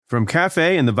From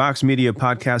Cafe and the Vox Media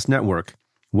Podcast Network,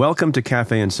 welcome to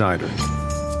Cafe Insider.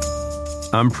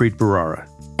 I'm Preet Bharara.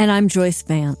 And I'm Joyce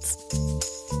Vance.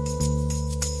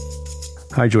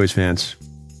 Hi, Joyce Vance.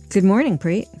 Good morning,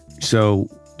 Preet. So,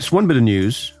 just one bit of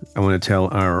news I want to tell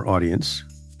our audience,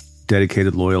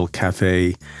 dedicated, loyal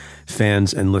Cafe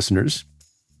fans and listeners.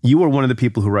 You are one of the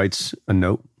people who writes a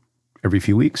note every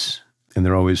few weeks, and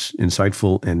they're always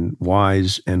insightful and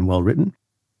wise and well-written.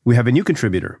 We have a new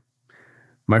contributor,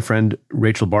 my friend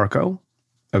Rachel Barco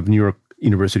of New York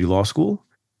University Law School,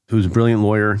 who's a brilliant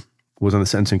lawyer, was on the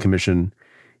Sentencing Commission.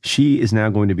 She is now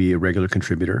going to be a regular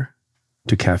contributor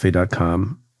to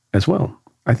Cafe.com as well.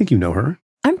 I think you know her.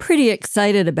 I'm pretty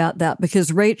excited about that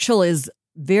because Rachel is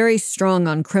very strong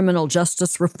on criminal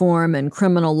justice reform and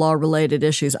criminal law-related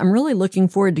issues. I'm really looking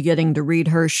forward to getting to read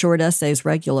her short essays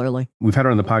regularly. We've had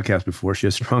her on the podcast before. She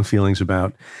has strong feelings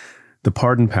about the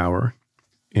pardon power,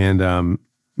 and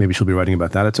maybe she'll be writing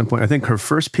about that at some point. I think her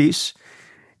first piece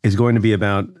is going to be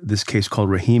about this case called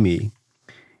Rahimi,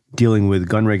 dealing with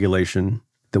gun regulation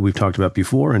that we've talked about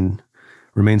before, and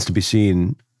remains to be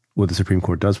seen what the Supreme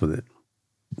Court does with it.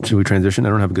 Should we transition? I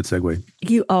don't have a good segue.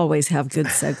 You always have good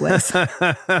segues.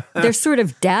 They're sort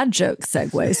of dad joke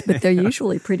segues, but they're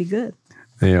usually pretty good.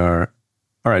 They are.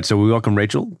 All right, so we welcome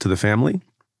Rachel to the family.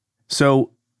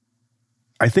 So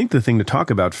I think the thing to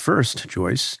talk about first,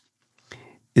 Joyce,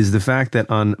 is the fact that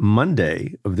on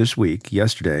Monday of this week,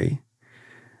 yesterday,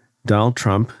 Donald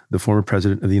Trump, the former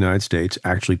president of the United States,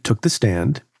 actually took the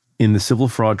stand in the civil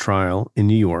fraud trial in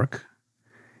New York.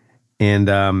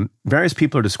 And various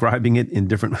people are describing it in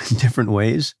different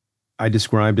ways. I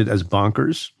described it as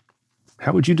bonkers.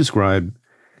 How would you describe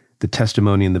the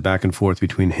testimony and the back and forth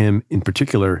between him in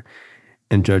particular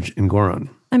and Judge Engoron?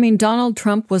 I mean, Donald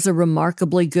Trump was a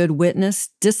remarkably good witness,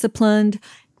 disciplined,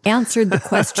 answered the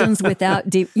questions without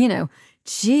deep,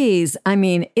 I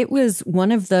mean, it was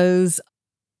one of those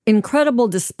incredible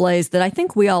displays that I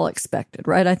think we all expected,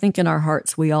 right? I think in our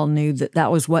hearts, we all knew that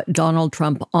that was what Donald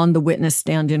Trump on the witness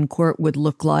stand in court would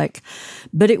look like.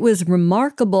 But it was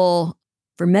remarkable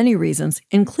for many reasons,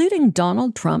 including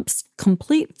Donald Trump's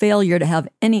complete failure to have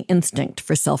any instinct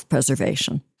for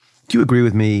self-preservation. Do you agree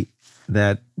with me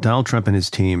that Donald Trump and his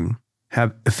team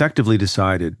have effectively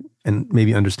decided, and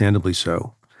maybe understandably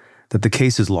so, that the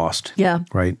case is lost? Yeah.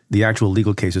 Right? The actual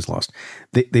legal case is lost.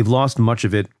 They've lost much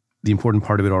of it, the important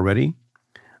part of it already,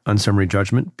 on summary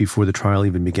judgment before the trial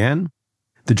even began.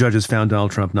 The judges found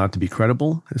Donald Trump not to be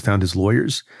credible, found his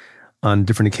lawyers on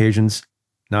different occasions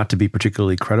not to be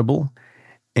particularly credible.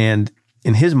 And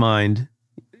in his mind,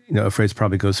 a phrase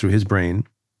probably goes through his brain,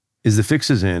 is the fix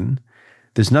is in.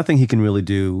 There's nothing he can really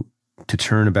do to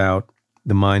turn about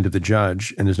the mind of the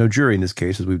judge. And there's no jury in this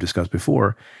case, as we've discussed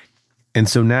before. And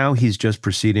so now he's just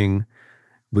proceeding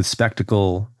with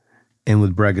spectacle and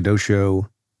with braggadocio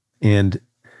and,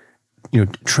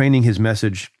 training his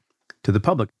message to the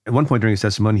public. At one point during his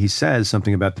testimony, he says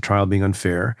something about the trial being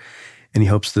unfair, and he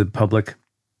hopes the public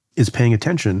is paying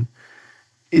attention.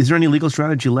 Is there any legal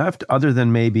strategy left other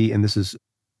than maybe, and this is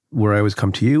where I always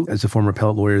come to you as a former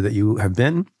appellate lawyer that you have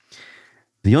been,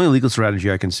 the only legal strategy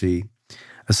I can see,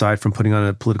 aside from putting on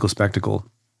a political spectacle,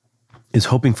 is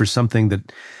hoping for something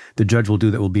that the judge will do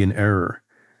that will be an error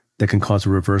that can cause a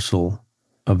reversal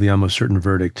of the almost certain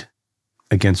verdict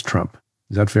against Trump.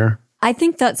 Is that fair? I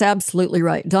think that's absolutely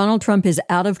right. Donald Trump is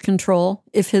out of control.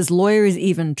 If his lawyers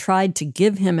even tried to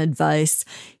give him advice,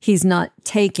 he's not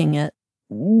taking it.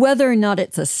 Whether or not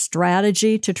it's a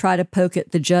strategy to try to poke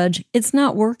at the judge, it's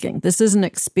not working. This is an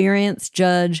experienced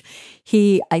judge.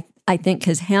 He, I think,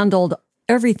 has handled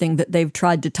everything that they've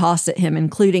tried to toss at him,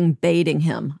 including baiting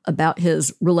him about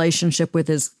his relationship with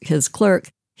his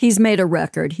clerk. He's made a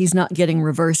record. He's not getting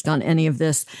reversed on any of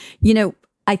this.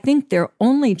 I think their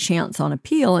only chance on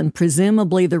appeal, and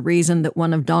presumably the reason that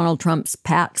one of Donald Trump's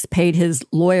PACs paid his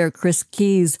lawyer, Chris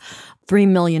Keyes, $3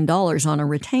 million on a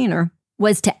retainer,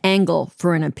 was to angle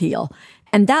for an appeal.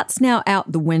 And that's now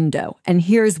out the window. And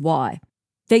here's why.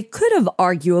 They could have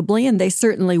arguably, and they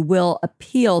certainly will,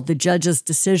 appeal the judge's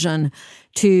decision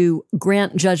to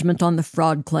grant judgment on the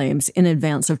fraud claims in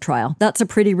advance of trial. That's a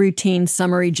pretty routine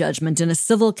summary judgment in a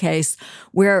civil case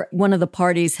where one of the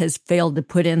parties has failed to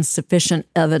put in sufficient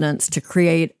evidence to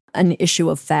create an issue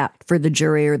of fact for the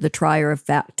jury or the trier of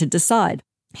fact to decide.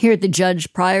 Here, the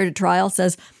judge prior to trial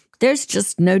says, there's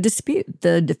just no dispute.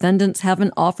 The defendants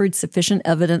haven't offered sufficient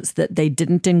evidence that they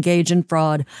didn't engage in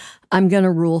fraud. I'm going to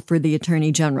rule for the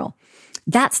attorney general.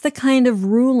 That's the kind of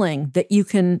ruling that you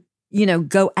can,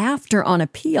 go after on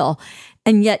appeal.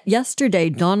 And yet yesterday,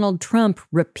 Donald Trump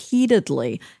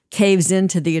repeatedly caves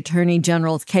into the attorney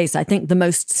general's case. I think the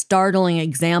most startling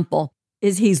example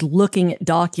is he's looking at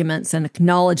documents and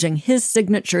acknowledging his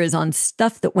signature is on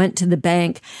stuff that went to the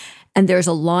bank. And there's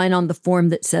a line on the form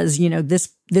that says,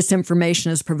 this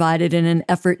information is provided in an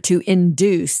effort to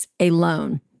induce a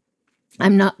loan.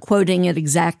 I'm not quoting it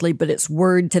exactly, but it's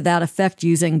word to that effect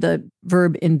using the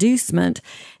verb inducement.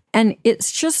 And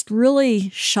it's just really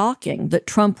shocking that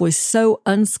Trump was so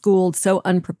unschooled, so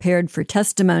unprepared for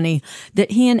testimony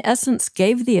that he, in essence,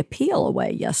 gave the appeal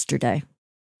away yesterday.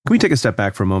 Can we take a step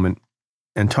back for a moment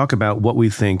and talk about what we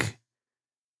think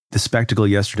the spectacle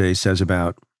yesterday says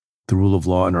about the rule of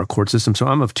law in our court system? So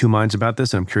I'm of two minds about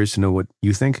this, and I'm curious to know what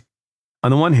you think.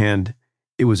 On the one hand,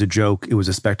 it was a joke. It was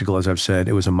a spectacle, as I've said.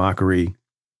 It was a mockery.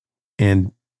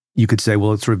 And you could say,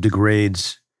 well, it sort of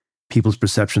degrades people's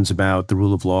perceptions about the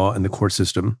rule of law and the court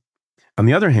system. On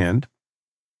the other hand,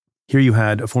 here you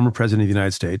had a former president of the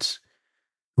United States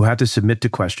who had to submit to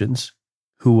questions,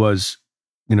 who was,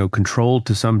 controlled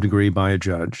to some degree by a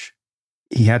judge.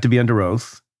 He had to be under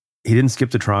oath. He didn't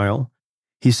skip the trial.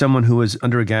 He's someone who is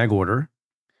under a gag order.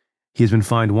 He has been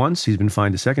fined once. He's been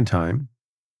fined a second time.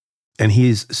 And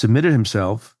he's submitted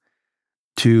himself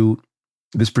to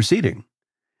this proceeding.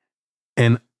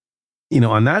 And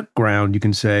on that ground, you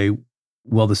can say,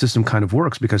 well, the system kind of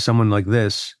works because someone like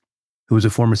this, who was a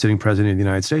former sitting president of the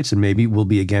United States and maybe will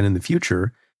be again in the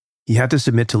future, he had to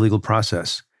submit to legal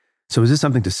process. So is this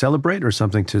something to celebrate or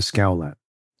something to scowl at?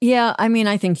 Yeah,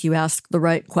 I think you ask the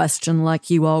right question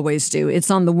like you always do. It's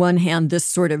on the one hand, this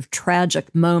sort of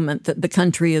tragic moment that the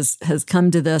country has come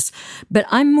to this, but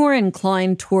I'm more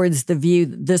inclined towards the view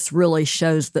that this really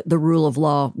shows that the rule of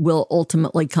law will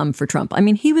ultimately come for Trump.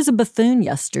 He was a buffoon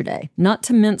yesterday, not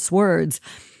to mince words,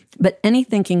 but any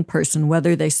thinking person,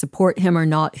 whether they support him or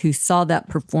not, who saw that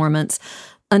performance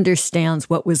understands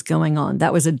what was going on.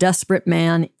 That was a desperate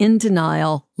man in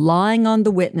denial, lying on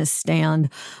the witness stand,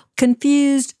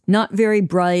 confused, not very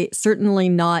bright, certainly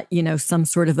not, some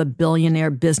sort of a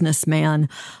billionaire businessman.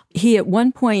 He at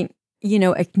one point,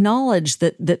 acknowledged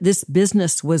that this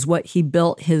business was what he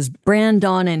built his brand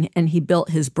on, and he built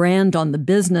his brand on the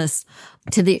business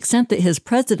to the extent that his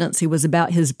presidency was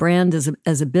about his brand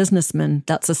as a businessman.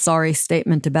 That's a sorry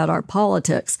statement about our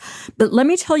politics. But let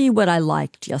me tell you what I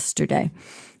liked yesterday.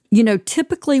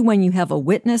 Typically when you have a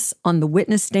witness on the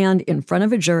witness stand in front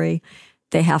of a jury,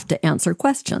 they have to answer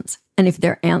questions. And if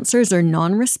their answers are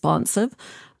non-responsive,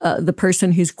 the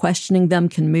person who's questioning them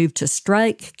can move to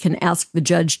strike, can ask the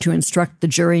judge to instruct the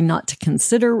jury not to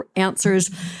consider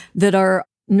answers that are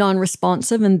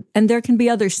non-responsive. And there can be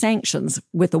other sanctions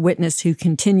with a witness who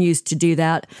continues to do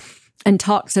that and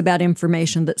talks about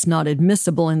information that's not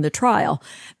admissible in the trial.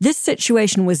 This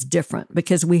situation was different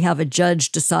because we have a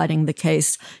judge deciding the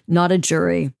case, not a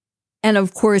jury. And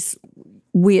of course,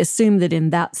 we assume that in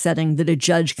that setting that a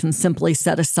judge can simply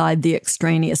set aside the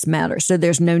extraneous matter. So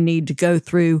there's no need to go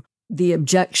through the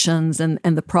objections and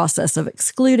the process of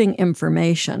excluding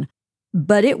information.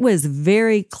 But it was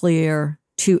very clear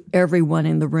to everyone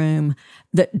in the room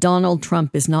that Donald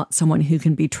Trump is not someone who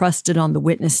can be trusted on the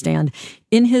witness stand.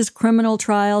 In his criminal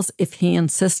trials, if he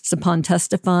insists upon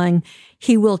testifying,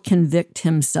 he will convict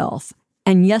himself.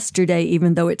 And yesterday,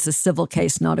 even though it's a civil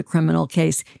case, not a criminal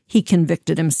case, he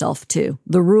convicted himself too.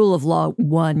 The rule of law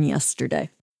won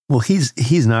yesterday. Well,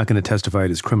 he's not going to testify at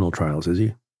his criminal trials, is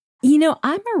he?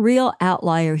 I'm a real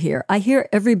outlier here. I hear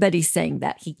everybody saying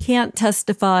that. He can't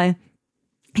testify.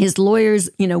 His lawyers,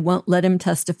 won't let him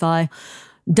testify.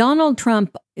 Donald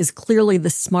Trump is clearly the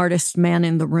smartest man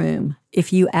in the room,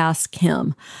 if you ask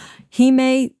him. He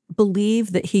may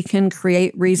believe that he can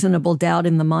create reasonable doubt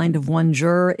in the mind of one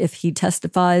juror if he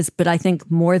testifies, but I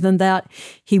think more than that,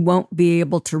 he won't be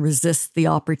able to resist the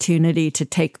opportunity to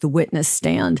take the witness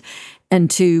stand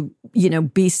and to,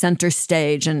 be center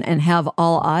stage and have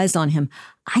all eyes on him.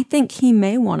 I think he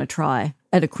may want to try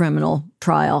at a criminal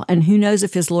trial, and who knows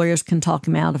if his lawyers can talk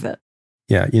him out of it.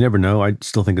 Yeah, you never know. I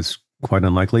still think it's quite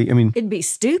unlikely. It'd be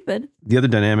stupid. The other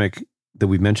dynamic that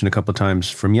we've mentioned a couple of times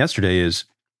from yesterday is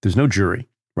there's no jury,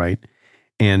 right?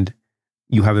 And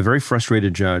you have a very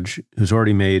frustrated judge who's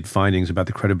already made findings about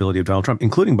the credibility of Donald Trump,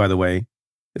 including, by the way,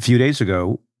 a few days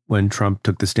ago when Trump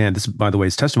took the stand. This, by the way,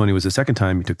 his testimony was the second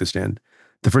time he took the stand.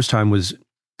 The first time was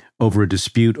over a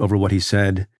dispute over what he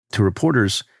said to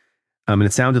reporters. And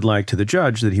it sounded like to the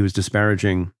judge that he was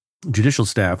disparaging judicial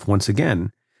staff once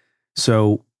again.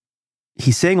 So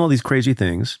he's saying all these crazy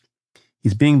things.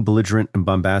 He's being belligerent and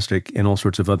bombastic and all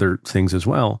sorts of other things as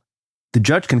well. The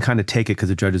judge can kind of take it because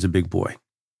the judge is a big boy.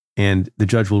 And the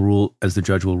judge will rule as the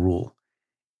judge will rule.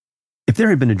 If there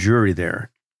had been a jury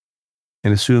there,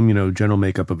 and assume, general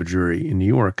makeup of a jury in New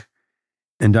York,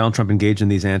 and Donald Trump engaged in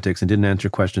these antics and didn't answer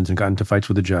questions and got into fights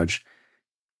with the judge,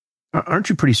 aren't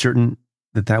you pretty certain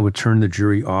that would turn the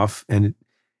jury off, and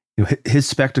his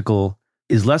spectacle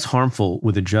is less harmful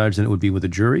with a judge than it would be with a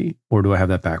jury, or do I have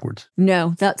that backwards?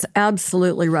 No, that's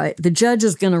absolutely right. The judge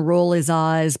is going to roll his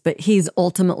eyes, but he's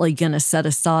ultimately going to set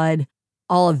aside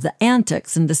all of the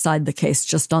antics and decide the case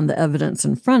just on the evidence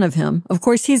in front of him. Of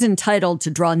course, he's entitled to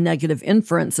draw negative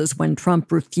inferences when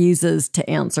Trump refuses to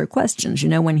answer questions.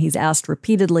 When he's asked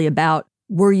repeatedly about,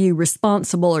 were you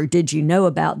responsible or did you know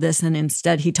about this? And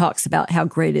instead he talks about how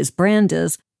great his brand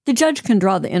is. The judge can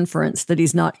draw the inference that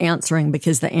he's not answering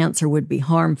because the answer would be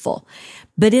harmful.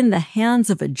 But in the hands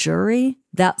of a jury,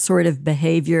 that sort of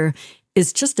behavior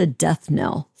is just a death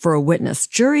knell for a witness.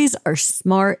 Juries are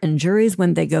smart, and juries,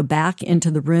 when they go back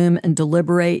into the room and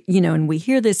deliberate, and we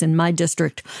hear this in my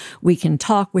district, we can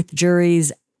talk with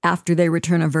juries after they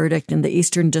return a verdict in the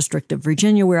Eastern District of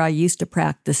Virginia, where I used to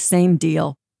practice, same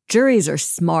deal. Juries are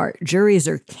smart. Juries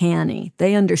are canny.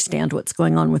 They understand what's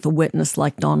going on with a witness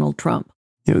like Donald Trump.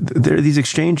 There are these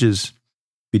exchanges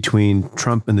between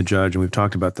Trump and the judge, and we've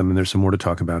talked about them, and there's some more to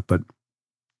talk about, but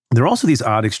there are also these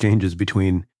odd exchanges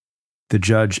between the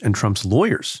judge and Trump's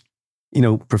lawyers.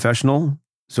 Professional,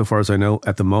 so far as I know,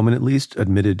 at the moment at least,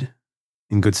 admitted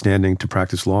in good standing to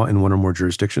practice law in one or more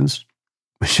jurisdictions,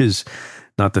 which is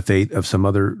not the fate of some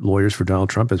other lawyers for Donald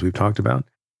Trump, as we've talked about.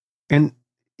 And,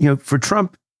 for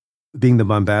Trump being the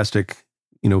bombastic,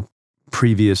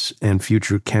 previous and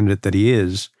future candidate that he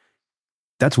is,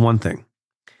 that's one thing.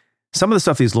 Some of the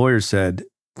stuff these lawyers said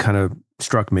kind of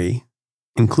struck me,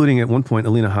 including at one point,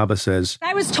 Alina Habba says,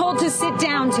 I was told to sit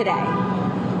down today.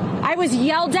 I was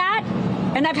yelled at,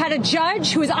 and I've had a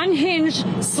judge who is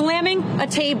unhinged slamming a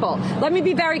table. Let me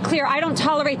be very clear. I don't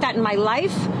tolerate that in my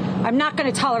life. I'm not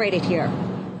going to tolerate it here.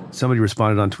 Somebody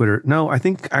responded on Twitter, no, I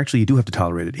think actually you do have to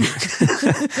tolerate it here.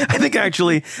 I think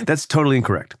actually that's totally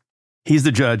incorrect. He's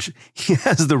the judge. He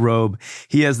has the robe.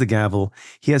 He has the gavel.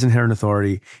 He has inherent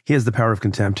authority. He has the power of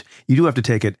contempt. You do have to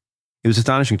take it. It was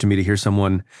astonishing to me to hear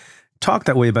someone talk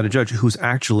that way about a judge who's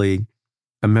actually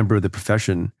a member of the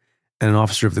profession and an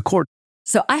officer of the court.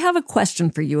 So I have a question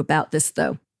for you about this,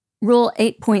 though. Rule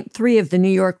 8.3 of the New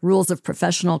York Rules of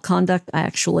Professional Conduct, I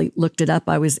actually looked it up.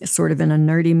 I was sort of in a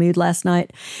nerdy mood last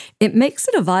night. It makes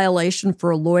it a violation for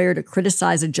a lawyer to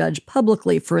criticize a judge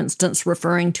publicly, for instance,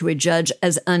 referring to a judge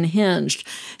as unhinged.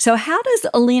 So how does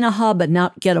Alina Habba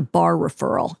not get a bar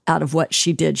referral out of what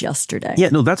she did yesterday? Yeah,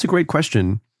 no, that's a great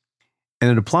question. And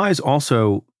it applies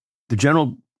also, the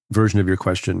general version of your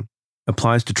question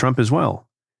applies to Trump as well.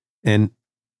 And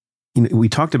we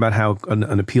talked about how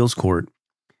an appeals court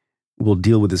will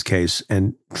deal with this case.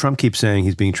 And Trump keeps saying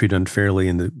he's being treated unfairly,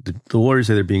 and the lawyers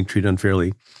say they're being treated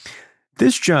unfairly.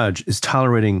 This judge is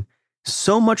tolerating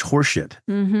so much horseshit.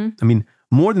 Mm-hmm. I mean,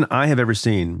 more than I have ever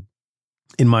seen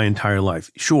in my entire life.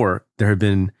 Sure, there have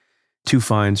been 2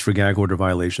 fines for gag order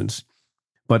violations.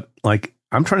 But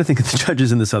I'm trying to think of the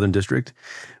judges in the Southern District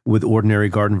with ordinary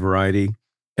garden variety,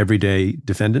 everyday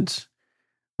defendants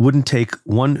wouldn't take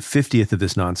 1/50th of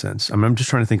this nonsense. I'm just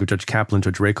trying to think of Judge Kaplan,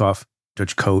 Judge Rakoff,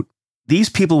 Judge Cote. These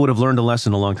people would have learned a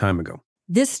lesson a long time ago.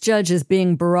 This judge is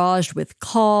being barraged with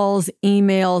calls,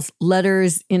 emails,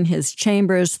 letters in his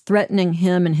chambers threatening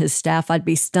him and his staff. I'd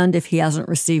be stunned if he hasn't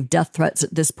received death threats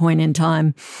at this point in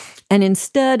time. And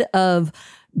instead of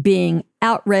being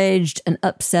outraged and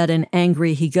upset and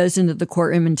angry, he goes into the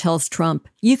courtroom and tells Trump,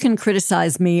 you can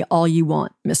criticize me all you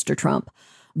want, Mr. Trump.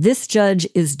 This judge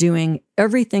is doing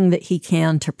everything that he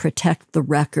can to protect the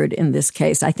record in this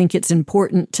case. I think it's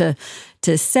important to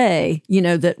say,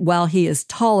 that while he is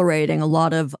tolerating a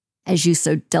lot of, as you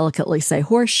so delicately say,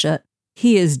 horse shit,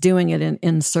 he is doing it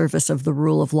in service of the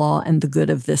rule of law and the good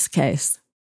of this case.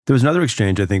 There was another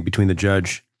exchange, I think, between the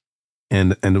judge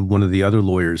and one of the other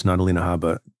lawyers, not Alina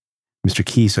Habba, Mr.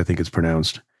 Keese, I think it's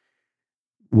pronounced,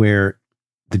 where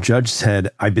the judge said,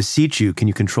 I beseech you, can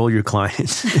you control your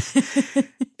client?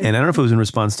 And I don't know if it was in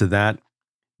response to that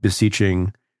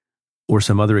beseeching or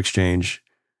some other exchange,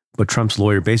 but Trump's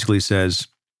lawyer basically says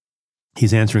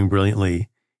he's answering brilliantly.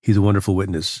 He's a wonderful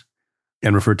witness,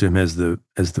 and referred to him as the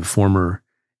former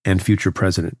and future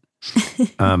president.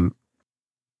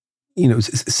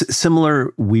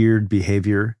 Similar weird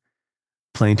behavior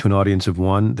playing to an audience of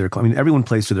one. Everyone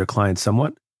plays to their client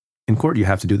somewhat. In court, you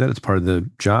have to do that. It's part of the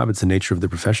job. It's the nature of the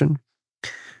profession.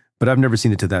 But I've never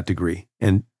seen it to that degree.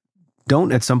 And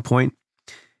don't at some point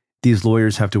these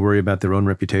lawyers have to worry about their own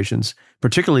reputations,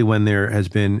 particularly when there has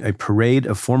been a parade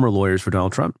of former lawyers for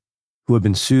Donald Trump who have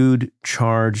been sued,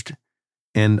 charged,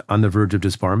 and on the verge of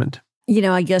disbarment?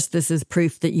 I guess this is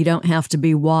proof that you don't have to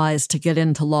be wise to get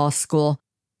into law school.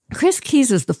 Chris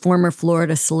Keese is the former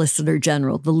Florida Solicitor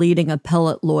General, the leading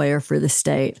appellate lawyer for the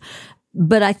state.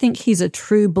 But I think he's a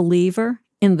true believer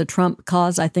in the Trump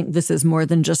cause. I think this is more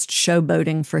than just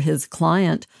showboating for his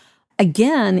client.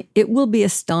 Again, it will be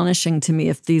astonishing to me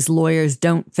if these lawyers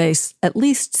don't face at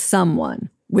least someone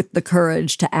with the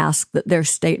courage to ask that their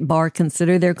state bar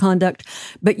consider their conduct.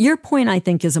 But your point, I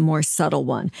think, is a more subtle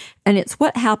one. And it's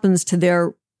what happens to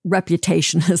their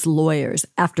reputation as lawyers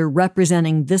after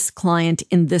representing this client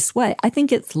in this way. I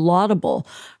think it's laudable,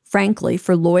 frankly,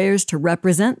 for lawyers to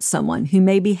represent someone who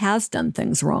maybe has done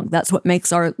things wrong. That's what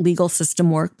makes our legal system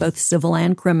work, both civil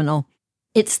and criminal.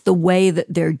 It's the way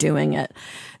that they're doing it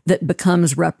that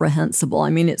becomes reprehensible. I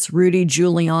mean, it's Rudy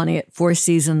Giuliani at Four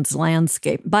Seasons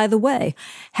Landscape. By the way,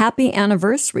 happy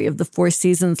anniversary of the Four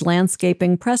Seasons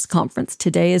Landscaping press conference.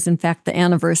 Today is, in fact, the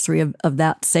anniversary of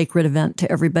that sacred event to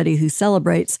everybody who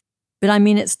celebrates. But I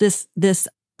mean, it's this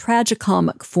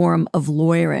tragicomic form of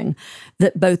lawyering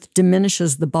that both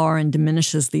diminishes the bar and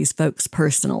diminishes these folks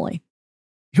personally.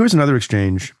 Here's another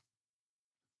exchange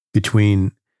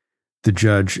between the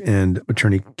judge and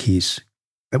Attorney Keese.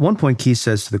 At one point, Keese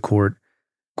says to the court,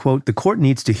 quote, "The court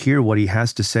needs to hear what he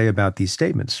has to say about these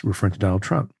statements," referring to Donald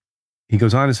Trump. He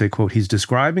goes on to say, quote, "He's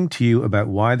describing to you about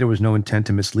why there was no intent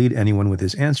to mislead anyone with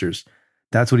his answers."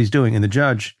 That's what he's doing. And the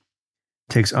judge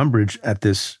takes umbrage at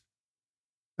this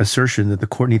assertion that the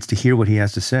court needs to hear what he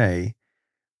has to say.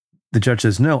 The judge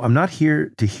says, "No, I'm not here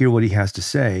to hear what he has to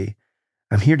say.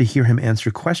 I'm here to hear him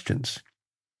answer questions."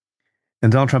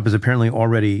 And Donald Trump has apparently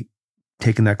already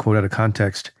taken that quote out of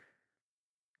context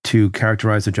to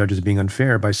characterize the judge as being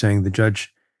unfair by saying the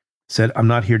judge said, "I'm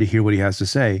not here to hear what he has to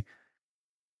say."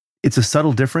 It's a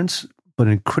subtle difference, but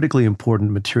a critically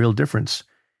important material difference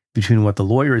between what the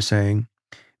lawyer is saying,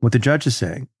 what the judge is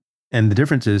saying. And the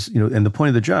difference is, and the point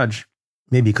of the judge,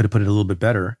 maybe he could have put it a little bit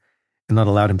better and not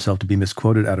allowed himself to be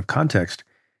misquoted out of context,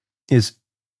 is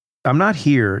I'm not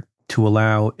here to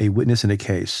allow a witness in a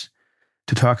case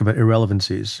to talk about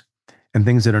irrelevancies and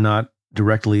things that are not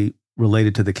directly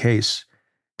related to the case,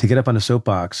 to get up on a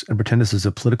soapbox and pretend this is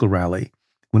a political rally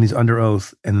when he's under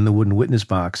oath and in the wooden witness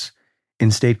box in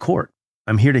state court.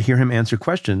 I'm here to hear him answer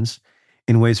questions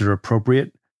in ways that are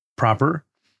appropriate, proper,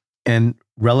 and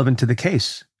relevant to the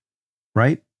case,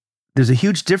 right? There's a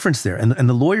huge difference there. And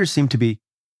the lawyers seem to be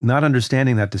not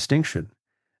understanding that distinction,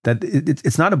 that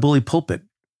it's not a bully pulpit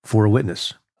for a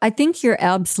witness. I think you're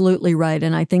absolutely right.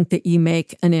 And I think that you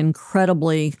make an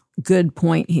incredibly good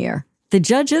point here. The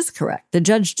judge is correct. The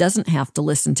judge doesn't have to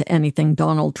listen to anything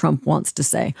Donald Trump wants to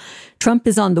say. Trump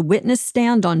is on the witness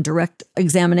stand on direct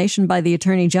examination by the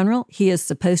Attorney General. He is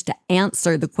supposed to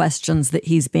answer the questions that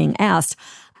he's being asked.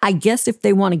 I guess if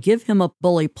they want to give him a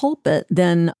bully pulpit,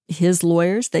 then his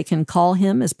lawyers, they can call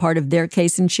him as part of their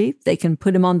case in chief. They can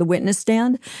put him on the witness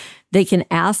stand. They can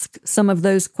ask some of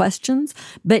those questions.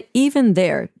 But even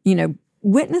there,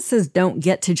 witnesses don't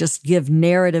get to just give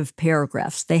narrative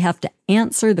paragraphs. They have to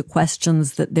answer the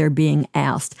questions that they're being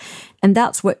asked. And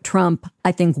that's what Trump,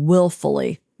 I think,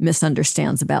 willfully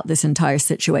misunderstands about this entire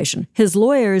situation. His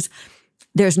lawyers,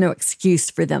 there's no excuse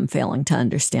for them failing to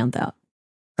understand that.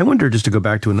 I wonder, just to go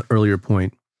back to an earlier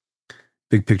point,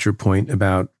 big picture point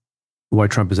about why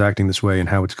Trump is acting this way and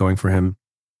how it's going for him,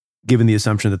 given the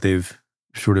assumption that they've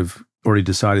sort of already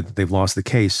decided that they've lost the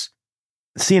case.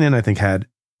 CNN, I think, had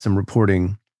some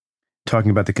reporting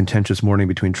talking about the contentious morning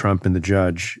between Trump and the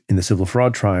judge in the civil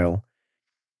fraud trial.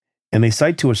 And they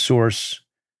cite to a source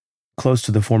close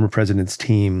to the former president's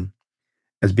team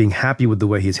as being happy with the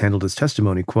way he's handled his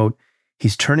testimony. Quote,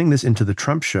 "He's turning this into the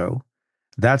Trump show.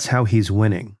 That's how he's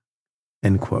winning,"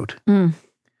 end quote.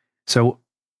 So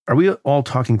are we all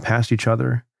talking past each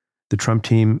other, the Trump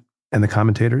team and the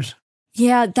commentators?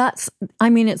 Yeah,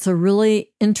 it's a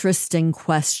really interesting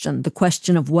question, the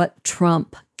question of what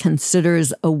Trump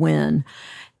considers a win.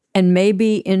 And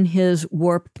maybe in his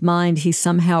warped mind, he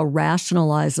somehow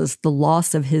rationalizes the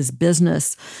loss of his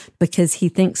business because he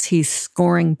thinks he's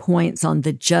scoring points on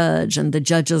the judge and the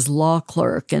judge's law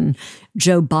clerk and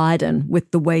Joe Biden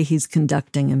with the way he's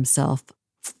conducting himself.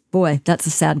 Boy, that's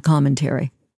a sad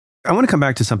commentary. I want to come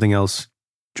back to something else,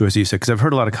 Joyce, you said, because I've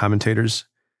heard a lot of commentators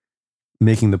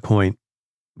making the point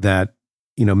that,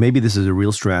 maybe this is a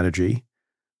real strategy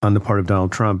on the part of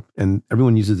Donald Trump, and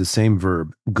everyone uses the same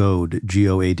verb, goad,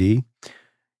 G-O-A-D.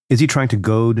 Is he trying to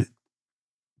goad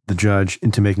the judge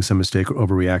into making some mistake or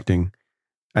overreacting?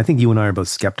 I think you and I are both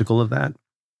skeptical of that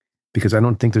because I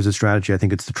don't think there's a strategy. I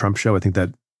think it's the Trump show. I think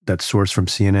that source from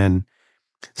CNN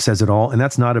says it all. And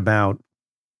that's not about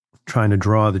trying to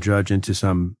draw the judge into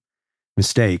some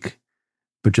mistake,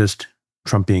 but just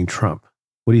Trump being Trump.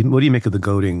 What do you make of the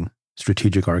goading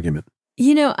strategic argument?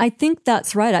 I think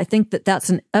that's right. I think that that's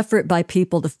an effort by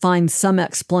people to find some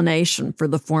explanation for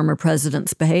the former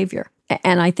president's behavior.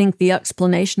 And I think the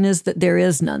explanation is that there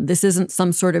is none. This isn't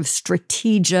some sort of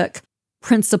strategic,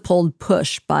 principled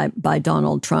push by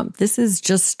Donald Trump. This is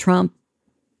just Trump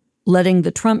letting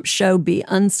the Trump show be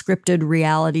unscripted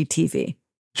reality TV.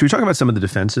 Should we talk about some of the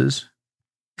defenses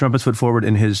Trump has put forward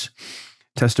in his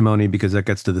testimony, because that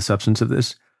gets to the substance of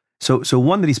this? So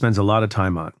one that he spends a lot of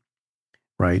time on,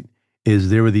 right, is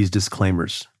there were these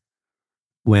disclaimers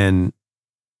when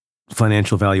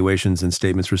financial valuations and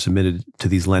statements were submitted to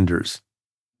these lenders.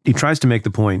 He tries to make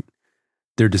the point,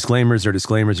 they're disclaimers,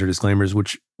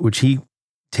 which he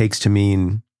takes to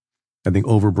mean, I think,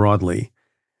 overbroadly,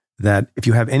 that if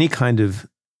you have any kind of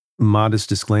modest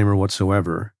disclaimer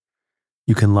whatsoever,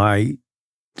 you can lie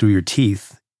through your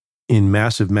teeth in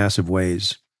massive, massive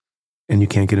ways, and you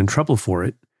can't get in trouble for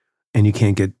it, and you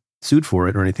can't get sued for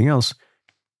it or anything else.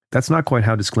 That's not quite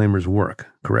how disclaimers work,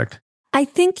 correct? I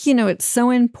think, it's so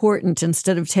important,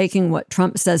 instead of taking what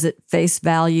Trump says at face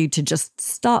value, to just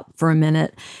stop for a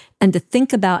minute and to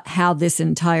think about how this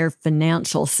entire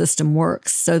financial system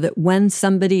works, so that when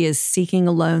somebody is seeking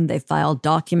a loan, they file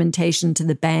documentation to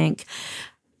the bank.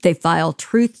 They file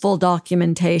truthful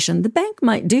documentation. The bank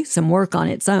might do some work on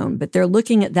its own, but they're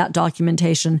looking at that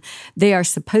documentation. They are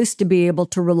supposed to be able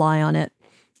to rely on it.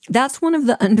 That's one of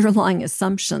the underlying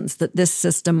assumptions that this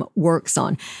system works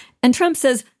on. And Trump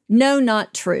says, no,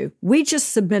 not true. We just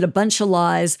submit a bunch of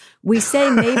lies. We say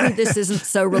maybe this isn't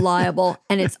so reliable,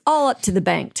 and it's all up to the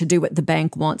bank to do what the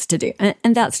bank wants to do.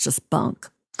 And that's just bunk.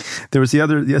 There was the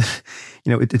other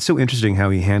it's so interesting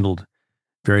how he handled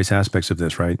various aspects of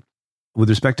this, right? With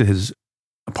respect to his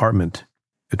apartment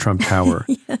at Trump Tower,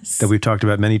 yes, that we've talked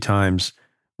about many times,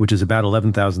 which is about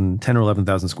 10 or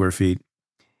 11,000 square feet.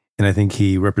 And I think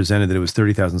he represented that it was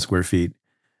 30,000 square feet,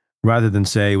 rather than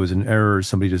say it was an error,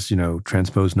 somebody just,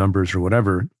 transposed numbers or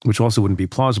whatever, which also wouldn't be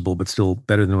plausible, but still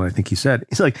better than what I think he said.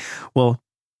 He's like, well,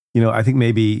 I think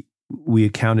maybe we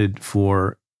accounted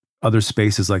for other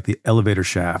spaces like the elevator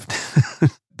shaft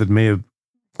that may have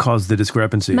caused the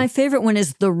discrepancy. My favorite one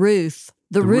is the roof.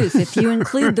 The roof. If you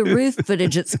include the roof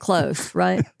footage, it's close,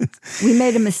 right? We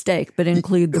made a mistake, but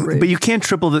include the roof. But you can't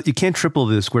triple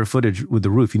the square footage with the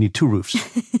roof. You need two roofs,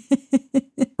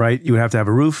 right? You would have to have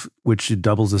a roof, which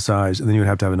doubles the size, and then you would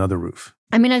have to have another roof.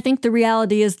 I mean, I think the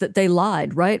reality is that they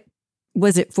lied, right?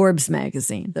 Was it Forbes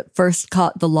magazine that first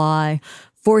caught the lie,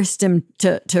 forced him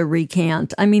to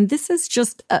recant? I mean, this is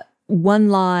just one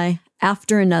lie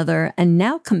after another, and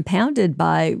now compounded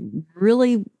by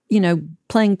really,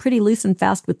 playing pretty loose and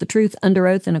fast with the truth under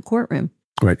oath in a courtroom.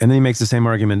 Right. And then he makes the same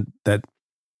argument that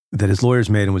his lawyers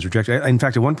made and was rejected. In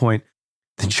fact, at one point,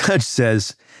 the judge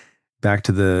says, back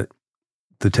to the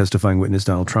testifying witness,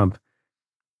 Donald Trump,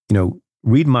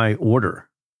 read my order,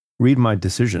 read my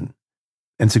decision,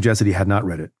 and suggests that he had not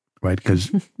read it, right?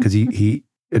 Because he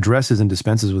addresses and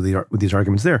dispenses with these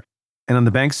arguments there. And on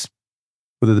the banks,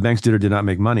 whether the banks did or did not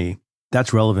make money,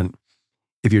 that's relevant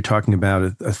if you're talking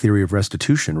about a theory of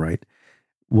restitution, right?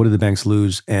 What do the banks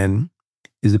lose? And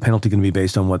is the penalty going to be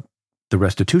based on what the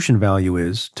restitution value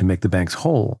is to make the banks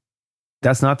whole?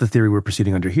 That's not the theory we're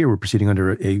proceeding under here. We're proceeding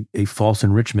under a false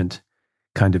enrichment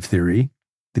kind of theory,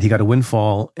 that he got a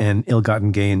windfall and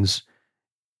ill-gotten gains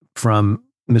from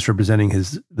misrepresenting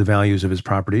the values of his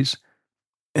properties.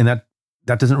 And that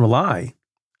doesn't rely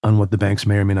on what the banks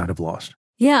may or may not have lost.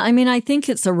 Yeah, I mean, I think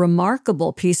it's a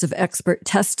remarkable piece of expert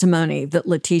testimony that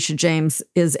Letitia James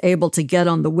is able to get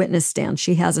on the witness stand.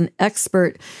 She has an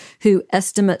expert who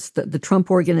estimates that the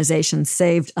Trump Organization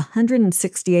saved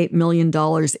 $168 million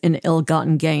in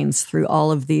ill-gotten gains through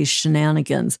all of these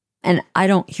shenanigans. And I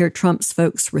don't hear Trump's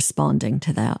folks responding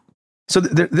to that. So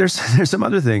there's some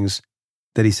other things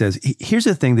that he says. Here's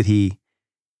a thing that he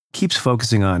keeps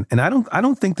focusing on, and I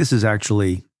don't think this is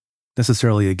actually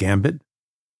necessarily a gambit.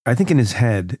 I think in his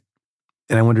head,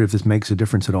 and I wonder if this makes a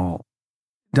difference at all,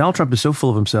 Donald Trump is so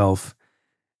full of himself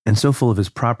and so full of his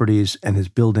properties and his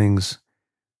buildings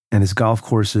and his golf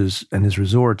courses and his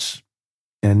resorts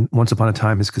and once upon a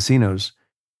time his casinos,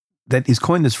 that he's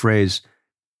coined this phrase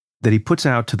that he puts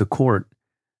out to the court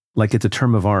like it's a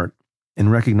term of art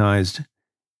and recognized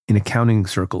in accounting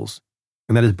circles,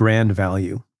 and that is brand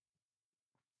value.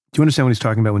 Do you understand what he's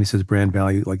talking about when he says brand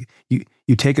value? Like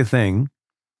you take a thing,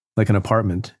 like an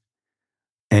apartment,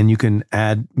 and you can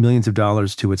add millions of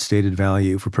dollars to its stated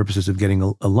value for purposes of getting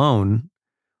a loan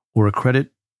or a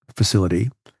credit facility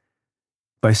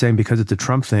by saying because it's a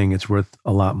Trump thing, it's worth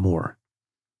a lot more.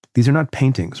 These are not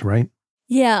paintings, right?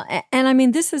 Yeah. And I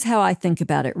mean, this is how I think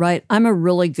about it, right? I'm a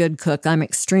really good cook. I'm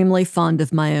extremely fond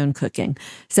of my own cooking.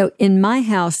 So in my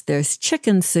house, there's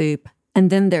chicken soup and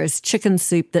then there's chicken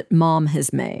soup that mom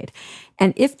has made.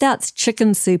 And if that's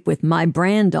chicken soup with my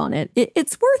brand on it,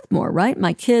 it's worth more, right?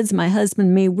 My kids, my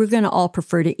husband, me, we're going to all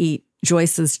prefer to eat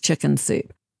Joyce's chicken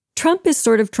soup. Trump is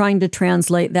sort of trying to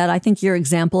translate that. I think your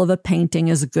example of a painting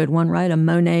is a good one, right? A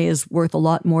Monet is worth a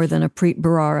lot more than a Preet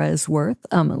Bharara is worth.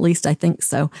 At least I think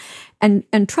so. And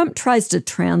Trump tries to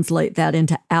translate that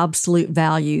into absolute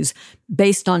values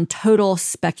based on total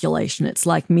speculation. It's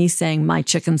like me saying my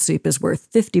chicken soup is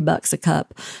worth $50 a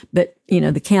cup, but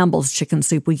the Campbell's chicken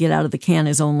soup we get out of the can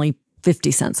is only 50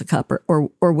 cents a cup or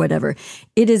whatever.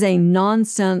 It is a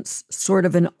nonsense sort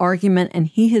of an argument, and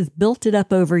he has built it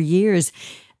up over years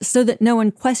so that no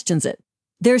one questions it.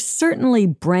 There's certainly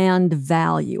brand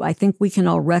value. I think we can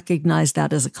all recognize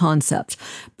that as a concept.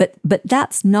 But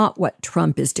that's not what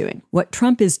Trump is doing. What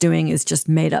Trump is doing is just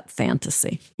made up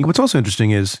fantasy. What's also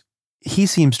interesting is he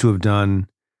seems to have done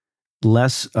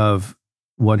less of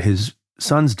what his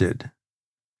sons did,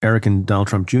 Eric and Donald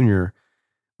Trump Jr.,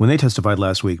 when they testified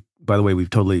last week. By the way,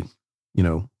 we've totally,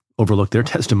 overlooked their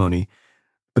testimony.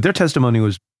 But their testimony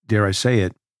was, dare I say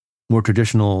it, more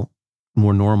traditional,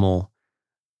 more normal,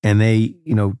 and they,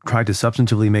 tried to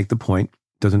substantively make the point.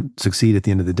 Doesn't succeed at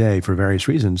the end of the day for various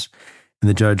reasons, and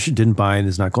the judge didn't buy it and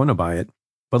is not going to buy it.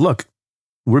 But look,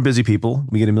 we're busy people.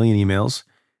 We get a million emails.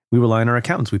 We rely on our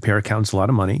accountants. We pay our accountants a lot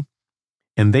of money,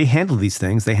 and they handle these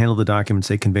things. They handle the documents.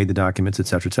 They convey the documents, et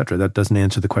cetera, et cetera. That doesn't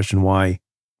answer the question why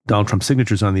Donald Trump's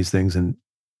signature's on these things, and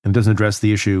doesn't address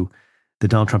the issue that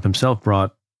Donald Trump himself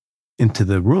brought into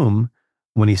the room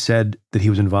when he said that he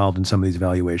was involved in some of these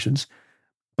evaluations.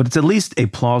 But it's at least a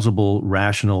plausible,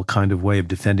 rational kind of way of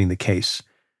defending the case.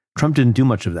 Trump didn't do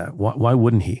much of that. Why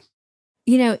wouldn't he?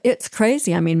 It's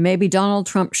crazy. I mean, maybe Donald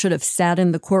Trump should have sat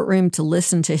in the courtroom to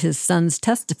listen to his sons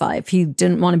testify. If he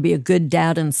didn't want to be a good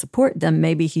dad and support them,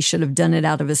 maybe he should have done it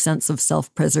out of a sense of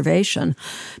self-preservation,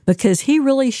 because he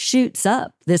really shoots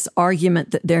up this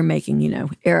argument that they're making,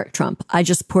 Eric Trump, I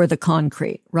just pour the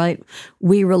concrete, right?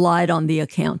 We relied on the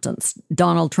accountants.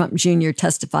 Donald Trump Jr.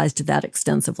 testifies to that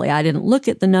extensively. I didn't look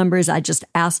at the numbers. I just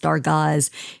asked our guys,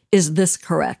 is this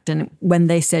correct? And when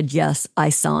they said yes, I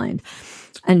signed.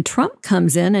 And Trump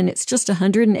comes in and it's just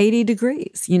 180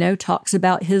 degrees, talks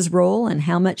about his role and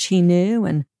how much he knew.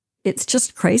 And it's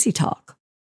just crazy talk.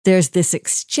 There's this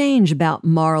exchange about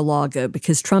Mar-a-Lago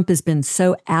because Trump has been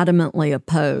so adamantly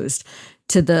opposed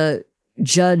to the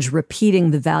judge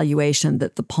repeating the valuation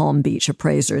that the Palm Beach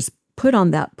appraisers put on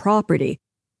that property.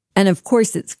 And of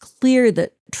course, it's clear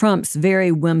that Trump's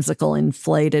very whimsical,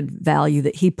 inflated value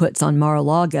that he puts on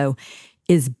Mar-a-Lago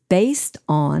is based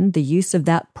on the use of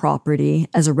that property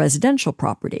as a residential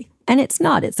property. And it's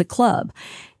not, it's a club.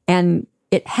 And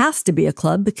it has to be a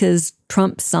club because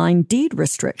Trump signed deed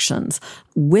restrictions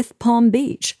with Palm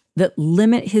Beach that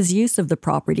limit his use of the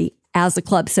property as a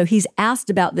club. So he's asked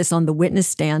about this on the witness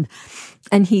stand,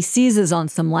 and he seizes on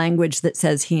some language that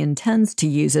says he intends to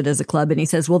use it as a club. And he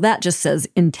says, well, that just says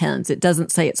intends. It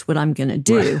doesn't say it's what I'm going to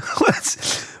do.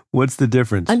 What's the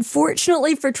difference?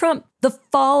 Unfortunately for Trump, the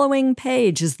following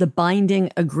page is the binding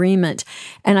agreement.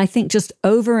 And I think just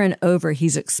over and over,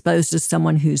 he's exposed as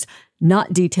someone who's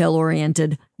not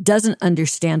detail-oriented, doesn't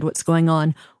understand what's going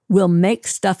on, will make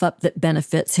stuff up that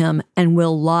benefits him, and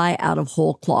will lie out of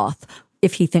whole cloth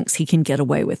if he thinks he can get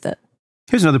away with it.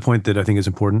 Here's another point that I think is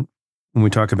important when we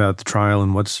talk about the trial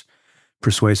and what's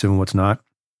persuasive and what's not.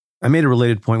 I made a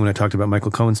related point when I talked about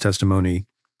Michael Cohen's testimony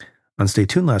on Stay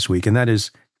Tuned last week, and that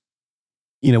is,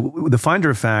 the finder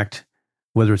of fact,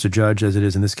 whether it's a judge, as it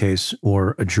is in this case,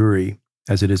 or a jury,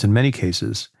 as it is in many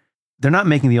cases, they're not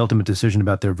making the ultimate decision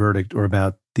about their verdict or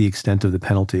about the extent of the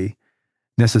penalty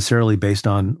necessarily based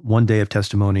on one day of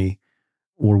testimony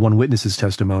or one witness's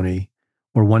testimony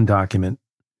or one document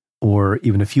or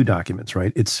even a few documents,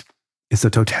 right? It's the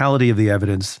totality of the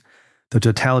evidence, the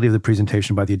totality of the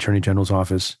presentation by the Attorney General's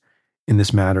office in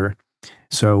this matter.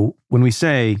 So when we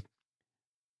say,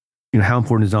 how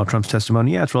important is Donald Trump's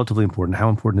testimony? Yeah, it's relatively important. How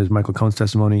important is Michael Cohen's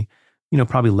testimony?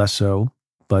 Probably less so,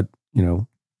 but,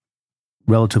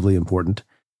 relatively important.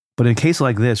 But in a case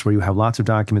like this, where you have lots of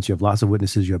documents, you have lots of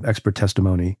witnesses, you have expert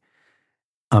testimony,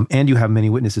 and you have many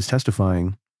witnesses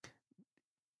testifying,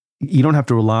 you don't have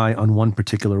to rely on one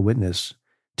particular witness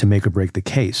to make or break the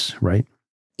case, right?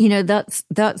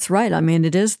 That's right. I mean,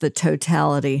 it is the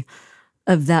totality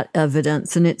of that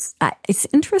evidence. And it's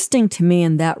interesting to me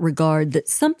in that regard that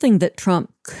something that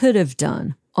Trump could have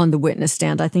done on the witness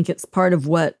stand, I think it's part of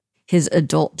what his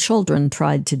adult children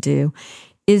tried to do,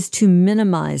 is to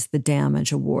minimize the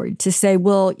damage award, to say,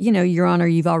 well, Your Honor,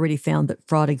 you've already found that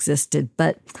fraud existed,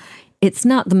 but it's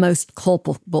not the most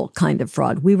culpable kind of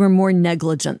fraud. We were more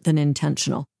negligent than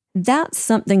intentional. That's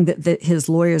something that his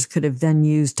lawyers could have then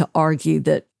used to argue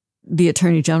that the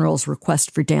Attorney General's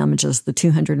request for damages, the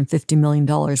 $250 million,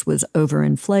 was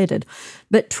overinflated.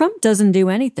 But Trump doesn't do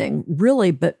anything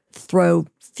really but throw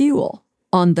fuel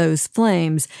on those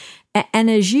flames.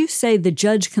 And as you say, the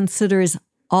judge considers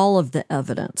all of the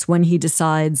evidence when he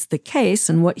decides the case,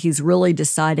 and what he's really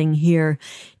deciding here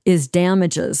is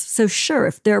damages. So sure,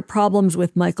 if there are problems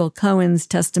with Michael Cohen's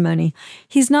testimony,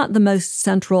 he's not the most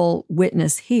central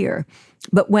witness here.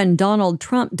 But when Donald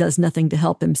Trump does nothing to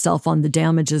help himself on the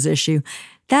damages issue,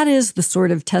 that is the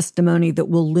sort of testimony that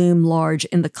will loom large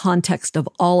in the context of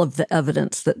all of the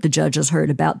evidence that the judge has heard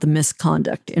about the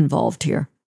misconduct involved here.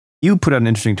 You put out an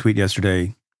interesting tweet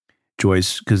yesterday,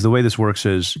 Joyce, because the way this works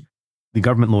is the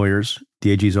government lawyers,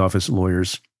 the AG's office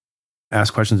lawyers,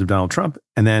 ask questions of Donald Trump,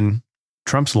 and then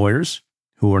Trump's lawyers,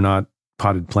 who are not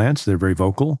potted plants, they're very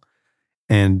vocal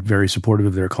and very supportive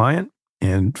of their client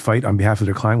and fight on behalf of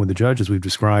their client with the judge, as we've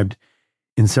described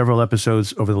in several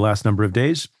episodes over the last number of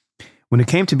days. When it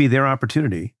came to be their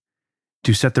opportunity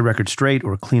to set the record straight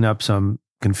or clean up some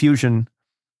confusion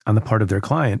on the part of their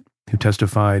client who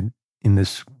testified in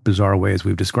this bizarre way, as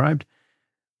we've described,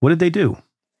 what did they do?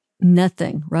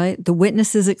 Nothing, right? The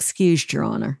witness is excused, Your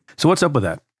Honor. So what's up with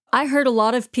that? I heard a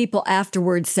lot of people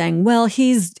afterwards saying, well,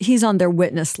 he's on their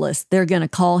witness list. They're going to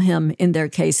call him in their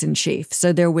case in chief.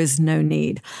 So there was no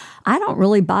need. I don't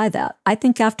really buy that. I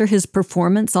think after his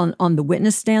performance on the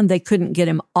witness stand, they couldn't get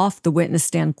him off the witness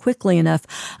stand quickly enough.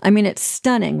 I mean, it's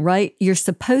stunning, right? You're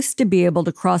supposed to be able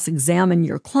to cross-examine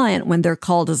your client when they're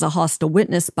called as a hostile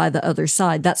witness by the other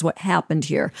side. That's what happened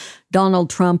here. Donald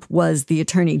Trump was the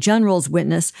Attorney General's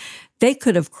witness. They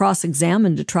could have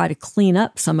cross-examined to try to clean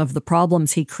up some of the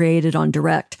problems he created on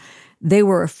direct. They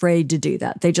were afraid to do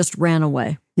that. They just ran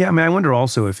away. Yeah, I mean, I wonder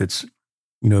also if it's,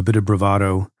 a bit of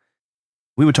bravado.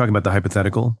 We were talking about the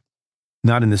hypothetical,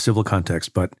 not in the civil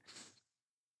context, but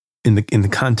in the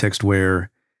context where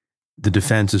the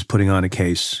defense is putting on a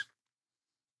case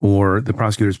or the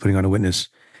prosecutor is putting on a witness.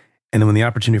 And then when the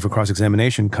opportunity for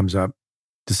cross-examination comes up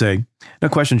to say, no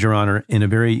questions, Your Honor, in a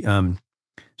very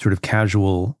sort of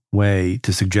casual way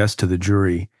to suggest to the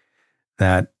jury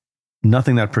that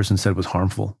nothing that person said was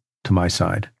harmful to my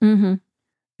side. Mm-hmm.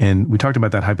 And we talked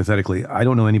about that hypothetically. I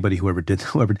don't know anybody who ever did.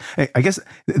 I guess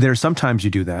there are sometimes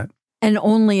you do that. And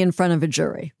only in front of a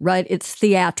jury, right? It's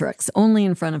theatrics, only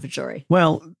in front of a jury.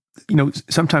 Well,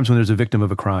 sometimes when there's a victim of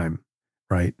a crime,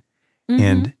 right? Mm-hmm.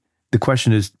 And the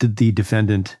question is, did the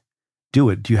defendant do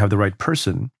it? Do you have the right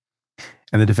person?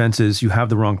 And the defense is, you have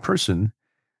the wrong person.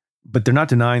 But they're not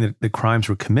denying that the crimes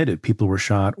were committed. People were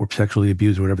shot or sexually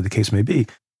abused or whatever the case may be.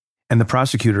 And the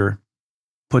prosecutor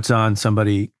puts on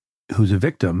somebody who's a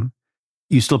victim.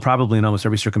 You still probably, in almost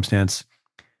every circumstance,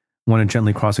 want to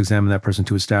gently cross-examine that person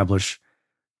to establish,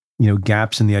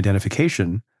 gaps in the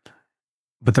identification.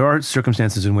 But there are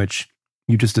circumstances in which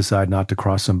you just decide not to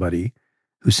cross somebody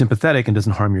who's sympathetic and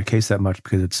doesn't harm your case that much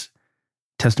because it's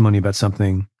testimony about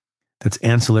something that's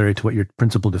ancillary to what your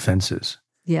principal defense is.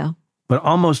 Yeah. But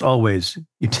almost always,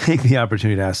 you take the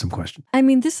opportunity to ask some questions. I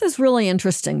mean, this is really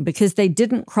interesting because they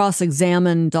didn't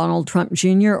cross-examine Donald Trump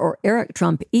Jr. or Eric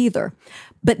Trump either.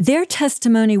 But their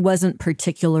testimony wasn't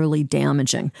particularly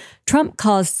damaging. Trump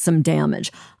caused some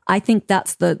damage. I think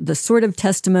that's the sort of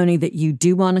testimony that you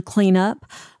do want to clean up.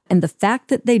 And the fact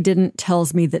that they didn't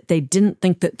tells me that they didn't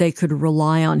think that they could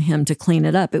rely on him to clean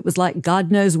it up. It was like, God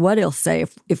knows what he'll say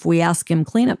if we ask him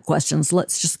cleanup questions.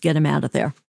 Let's just get him out of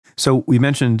there. So we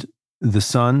mentioned the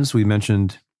sons, we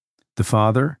mentioned the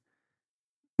father.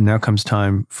 Now comes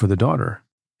time for the daughter,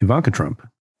 Ivanka Trump.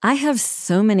 I have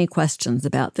so many questions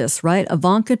about this, right?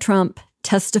 Ivanka Trump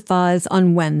testifies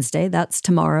on Wednesday. That's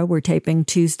tomorrow. We're taping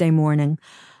Tuesday morning.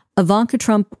 Ivanka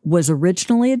Trump was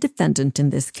originally a defendant in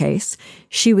this case.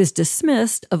 She was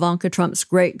dismissed. Ivanka Trump's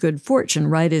great good fortune,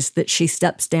 right, is that she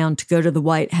steps down to go to the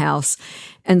White House.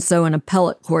 And so an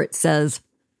appellate court says,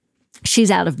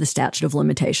 she's out of the statute of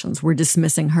limitations. We're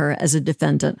dismissing her as a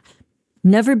defendant.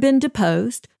 Never been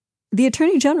deposed. The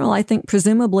Attorney General, I think,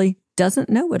 presumably doesn't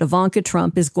know what Ivanka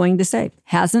Trump is going to say.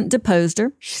 Hasn't deposed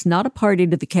her. She's not a party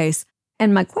to the case.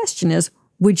 And my question is,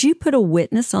 would you put a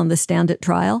witness on the stand at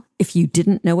trial if you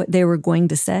didn't know what they were going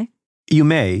to say? You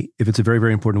may, if it's a very,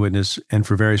 very important witness, and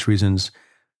for various reasons,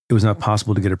 it was not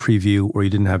possible to get a preview or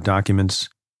you didn't have documents,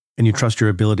 and you trust your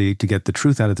ability to get the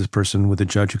truth out of this person with a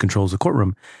judge who controls the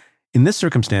courtroom. In this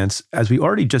circumstance, as we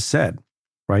already just said,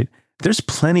 right, there's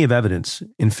plenty of evidence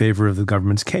in favor of the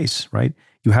government's case, right?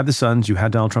 You have the sons, you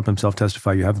had Donald Trump himself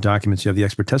testify, you have the documents, you have the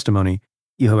expert testimony,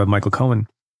 you have Michael Cohen.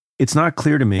 It's not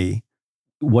clear to me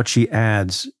what she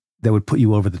adds that would put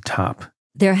you over the top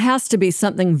There has to be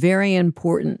something very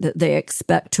important that they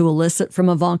expect to elicit from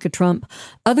Ivanka Trump.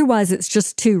 Otherwise, it's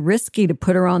just too risky to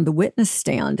put her on the witness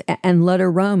stand and let her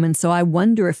roam. And so I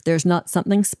wonder if there's not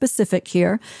something specific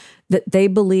here that they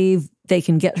believe they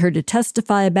can get her to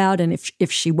testify about. And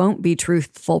if she won't be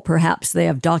truthful, perhaps they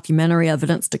have documentary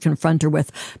evidence to confront her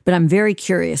with. But I'm very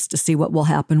curious to see what will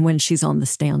happen when she's on the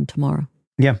stand tomorrow.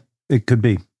 Yeah, it could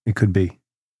be. It could be.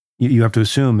 You have to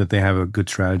assume that they have a good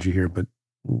strategy here, but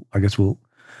I guess we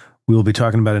will be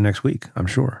talking about it next week, I'm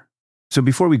sure. So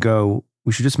before we go,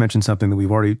 we should just mention something that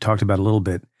we've already talked about a little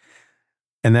bit,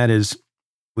 and that is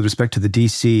with respect to the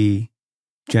D.C.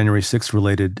 January 6th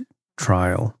related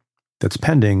trial that's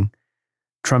pending,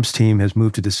 Trump's team has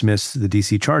moved to dismiss the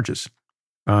D.C. charges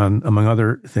on, among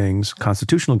other things,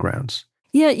 constitutional grounds.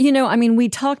 Yeah, we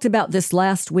talked about this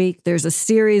last week. There's a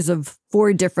series of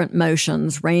 4 different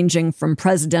motions ranging from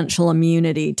presidential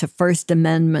immunity to First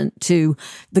Amendment to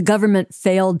the government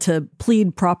failed to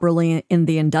plead properly in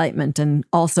the indictment, and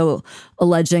also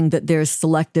alleging that there's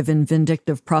selective and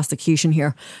vindictive prosecution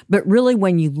here. But really,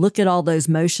 when you look at all those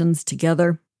motions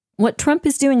together, what Trump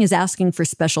is doing is asking for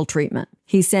special treatment.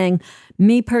 He's saying,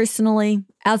 me personally,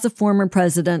 as a former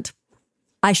president,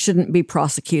 I shouldn't be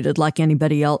prosecuted like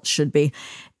anybody else should be.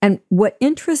 And what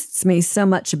interests me so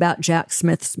much about Jack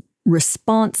Smith's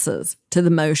responses to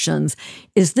the motions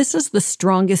is this is the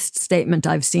strongest statement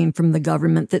I've seen from the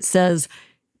government that says,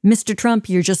 Mr. Trump,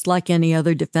 you're just like any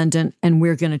other defendant, and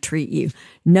we're going to treat you.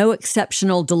 No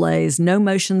exceptional delays, no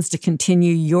motions to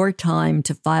continue your time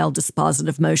to file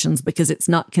dispositive motions because it's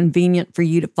not convenient for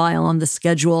you to file on the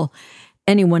schedule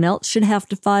anyone else should have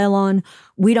to file on.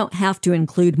 We don't have to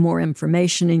include more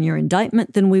information in your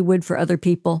indictment than we would for other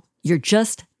people. You're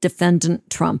just defendant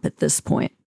Trump at this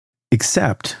point.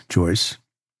 Except, Joyce,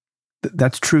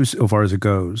 that's true so far as it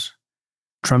goes.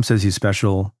 Trump says he's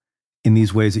special in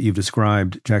these ways that you've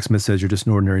described. Jack Smith says you're just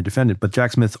an ordinary defendant. But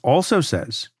Jack Smith also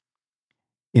says,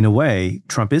 in a way,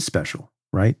 Trump is special,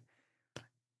 right?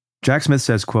 Jack Smith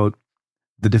says, quote,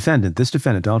 this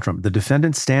defendant, Donald Trump, the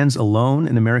defendant stands alone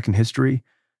in American history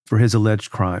for his alleged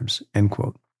crimes, end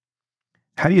quote.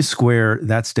 How do you square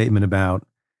that statement about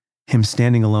him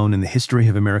standing alone in the history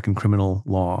of American criminal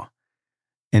law,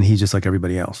 and he's just like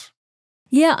everybody else?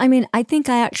 Yeah, I think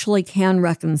I actually can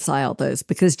reconcile those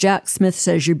because Jack Smith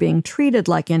says you're being treated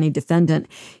like any defendant.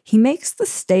 He makes the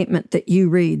statement that you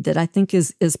read that I think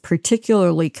is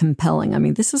particularly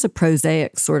compelling. This is a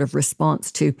prosaic sort of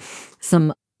response to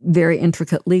some very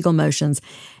intricate legal motions.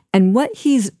 And what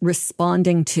he's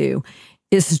responding to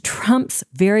is Trump's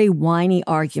very whiny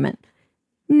argument.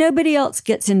 Nobody else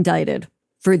gets indicted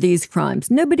for these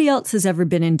crimes. Nobody else has ever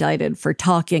been indicted for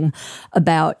talking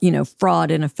about,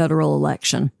 fraud in a federal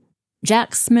election.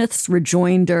 Jack Smith's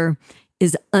rejoinder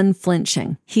is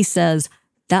unflinching. He says,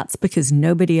 that's because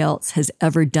nobody else has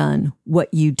ever done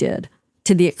what you did.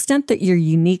 To the extent that you're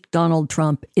unique, Donald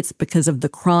Trump, it's because of the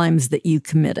crimes that you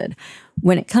committed.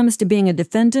 When it comes to being a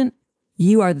defendant,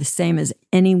 you are the same as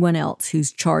anyone else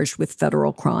who's charged with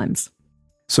federal crimes.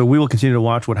 So we will continue to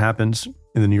watch what happens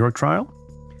in the New York trial,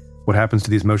 what happens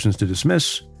to these motions to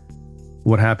dismiss,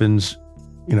 what happens,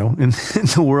 in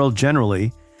the world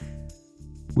generally.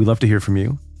 We love to hear from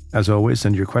you. As always,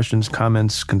 send your questions,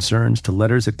 comments, concerns to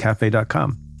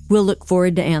letters@cafe.com. We'll look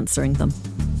forward to answering them.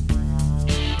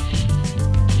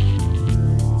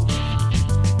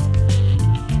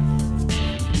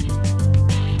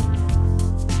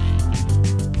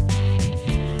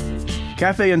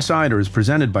 Cafe Insider is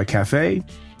presented by Cafe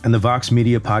and the Vox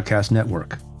Media Podcast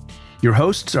Network. Your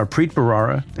hosts are Preet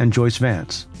Bharara and Joyce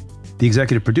Vance. The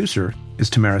executive producer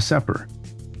is Tamara Sepper.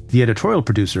 The editorial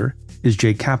producer is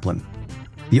Jake Kaplan.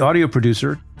 The audio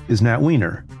producer is Nat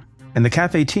Weiner. And the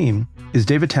Cafe team is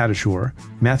David Tadashore,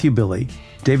 Matthew Billy,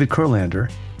 David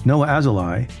Kurlander, Noah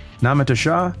Azulai, Namita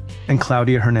Shah, and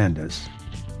Claudia Hernandez.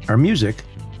 Our music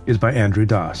is by Andrew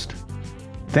Dost.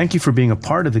 Thank you for being a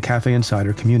part of the Cafe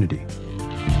Insider community.